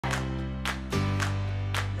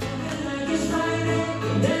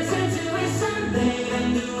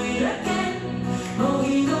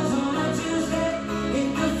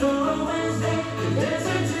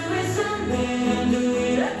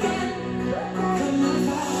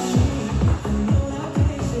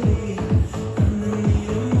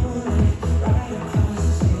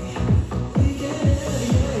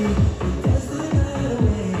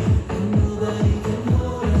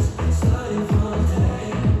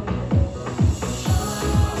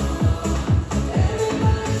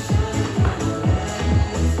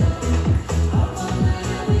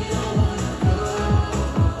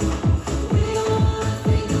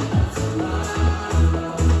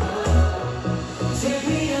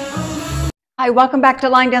Hi, welcome back to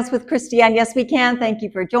Line Dance with Christiane. Yes, we can. Thank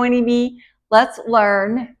you for joining me. Let's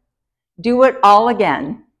learn Do It All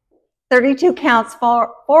Again. 32 counts,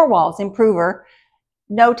 four walls, improver,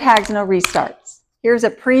 no tags, no restarts. Here's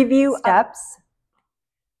a preview steps.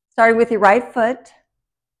 Starting with your right foot,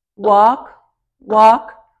 walk,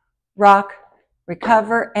 walk, rock,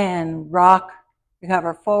 recover, and rock,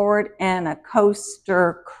 recover forward, and a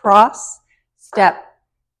coaster cross, step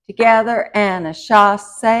together, and a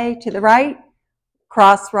chasse to the right,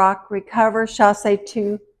 cross, rock, recover, chasse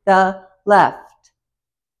to the left.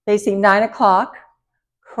 Facing 9 o'clock,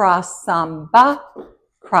 cross, samba,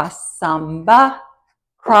 cross,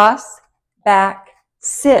 back,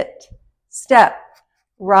 sit, step,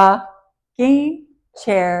 rocking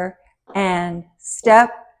chair, and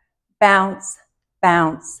step, bounce,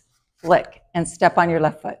 bounce, flick, and step on your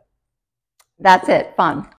left foot. That's it,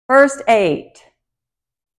 fun. First 8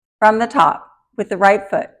 from the top with the right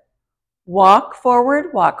foot. Walk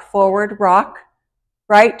forward, rock,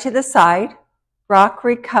 right to the side, rock,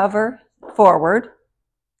 recover, forward,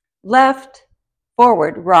 left,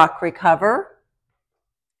 forward, rock, recover,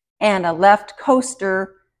 and a left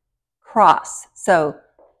coaster cross. So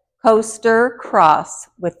coaster cross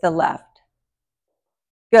with the left.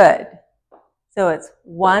 Good. So it's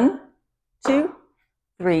 1, 2,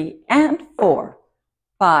 3, and 4,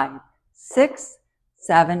 5, 6,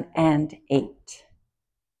 7, and 8.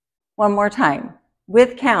 One more time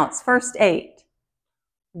with counts. First 8.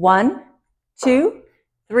 1, 2,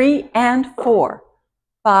 3, and 4,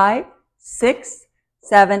 5, 6,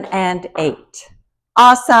 7, and 8.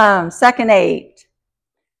 Awesome. Second 8.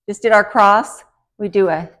 Just did our cross. We do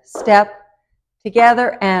a step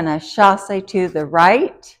together and a chasse to the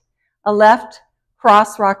right, a left,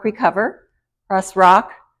 cross, rock, recover, cross,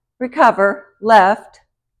 rock, recover, left,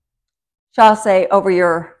 chasse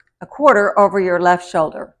over a quarter over your left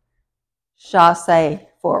shoulder, chasse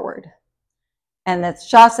forward. And that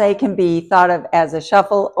chasse can be thought of as a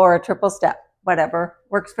shuffle or a triple step, whatever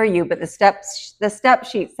works for you, but the step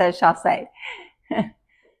sheet says chasse.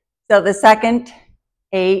 So the second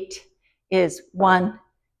 8 is 1,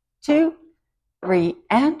 2, 3,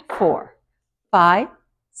 and 4, 5,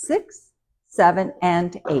 6, 7,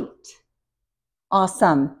 and 8.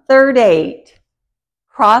 Awesome. Third 8.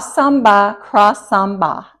 Cross samba, cross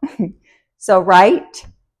samba. So right,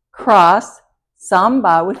 cross,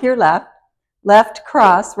 samba with your left, left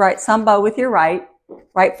cross, right samba with your right,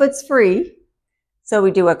 right foot's free. So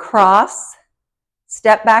we do a cross,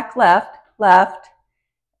 step back left, left.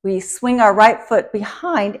 We swing our right foot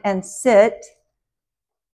behind and sit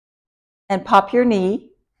and pop your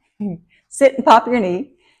knee. Sit and pop your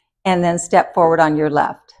knee, and then step forward on your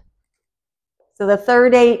left. So the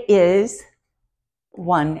third 8 is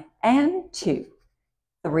 1 and 2,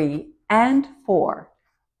 3 and 4,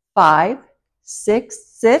 5, 6,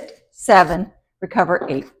 sit, 7, recover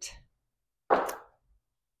 8.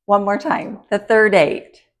 One more time, the third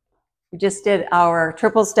 8. We just did our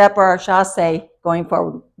triple step or our chasse going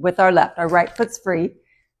forward with our left. Our right foot's free.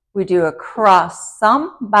 We do a cross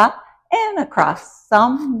samba and a cross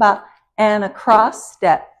samba and a cross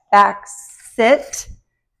step, back, sit,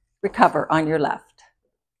 recover on your left.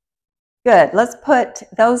 Good. Let's put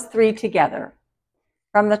those 3 together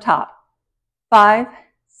from the top. 5,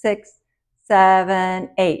 6, 7,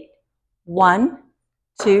 8. 1,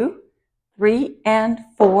 2, 3, and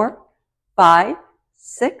 4, 5,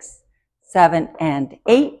 6, 7, and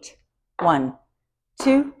 8. 1,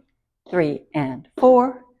 2, 3, and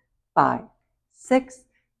 4, 5, 6,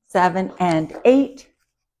 7, and 8.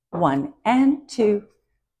 1 and 2,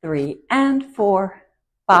 3, and 4,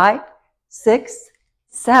 5, 6,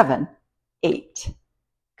 7, 8.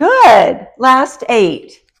 Good. Last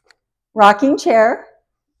 8. Rocking chair,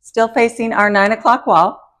 still facing our 9 o'clock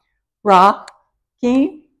wall.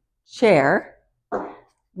 Rocking chair,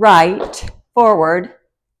 right, forward,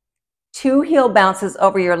 2 heel bounces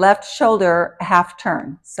over your left shoulder, half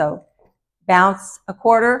turn. So bounce a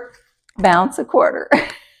quarter, bounce a quarter.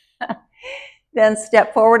 Then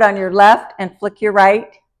step forward on your left and flick your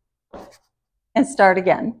right and start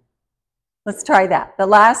again. Let's try that. The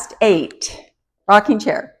last 8. Rocking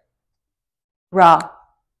chair.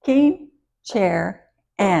 Rocking chair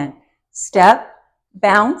and step,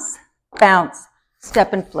 bounce, bounce,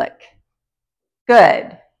 step and flick.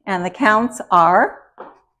 Good. And the counts are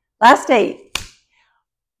last 8.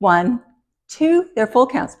 1, 2, they're full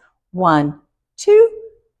counts. 1, 2,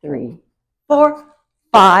 3, 4,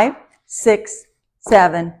 5, 6,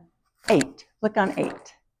 7, 8. Click on 8.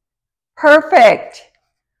 Perfect.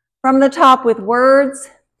 From the top with words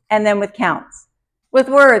and then with counts. With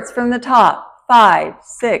words from the top, 5,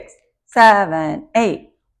 6, 7, 8.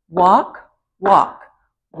 Walk, walk,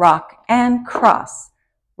 rock and cross,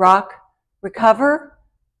 rock, recover,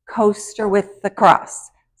 coaster with the cross,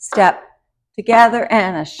 step together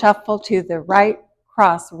and a shuffle to the right,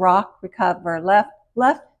 cross, rock, recover, left,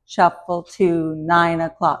 left, shuffle to 9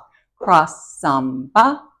 o'clock, cross,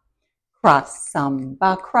 samba,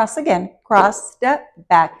 cross again, cross, step,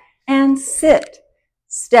 back, and sit,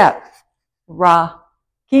 step,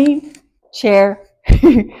 rocking chair,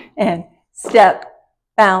 and step,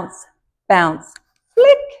 bounce, bounce,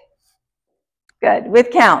 flick. Good, with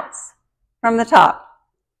counts from the top.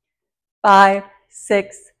 5,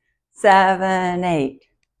 6, 7, 8.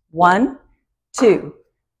 1, 2,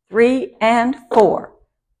 3, and 4.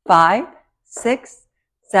 5, 6,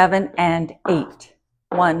 7, and 8.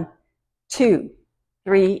 1, 2,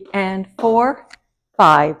 3, and 4.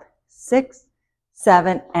 5, 6,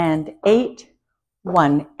 7, and 8.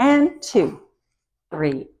 1 and 2,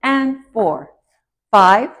 3 and 4.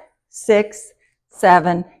 5, 6,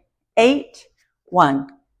 7, 8. 1,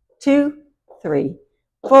 2, 3,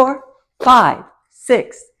 4, 5,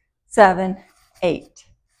 6, 7, 8.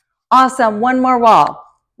 Awesome. One more wall.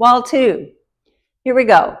 Wall 2. Here we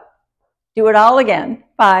go. Do it all again.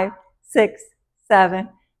 5, 6, 7,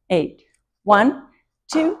 8. 1,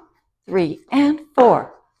 2, 3, and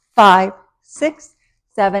 4. 5, 6,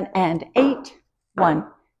 7, and 8. 1,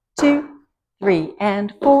 2, 3,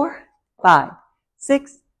 and 4. 5,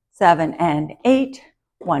 6, 7, and 8.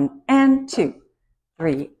 1 and 2,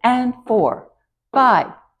 3 and 4. 5,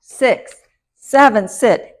 6, 7,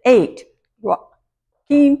 sit, 8.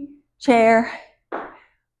 Rocking chair.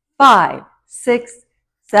 5, 6,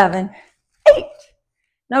 7, 8.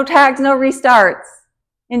 No tags, no restarts.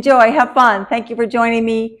 Enjoy, have fun. Thank you for joining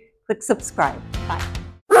me. Click subscribe. Bye.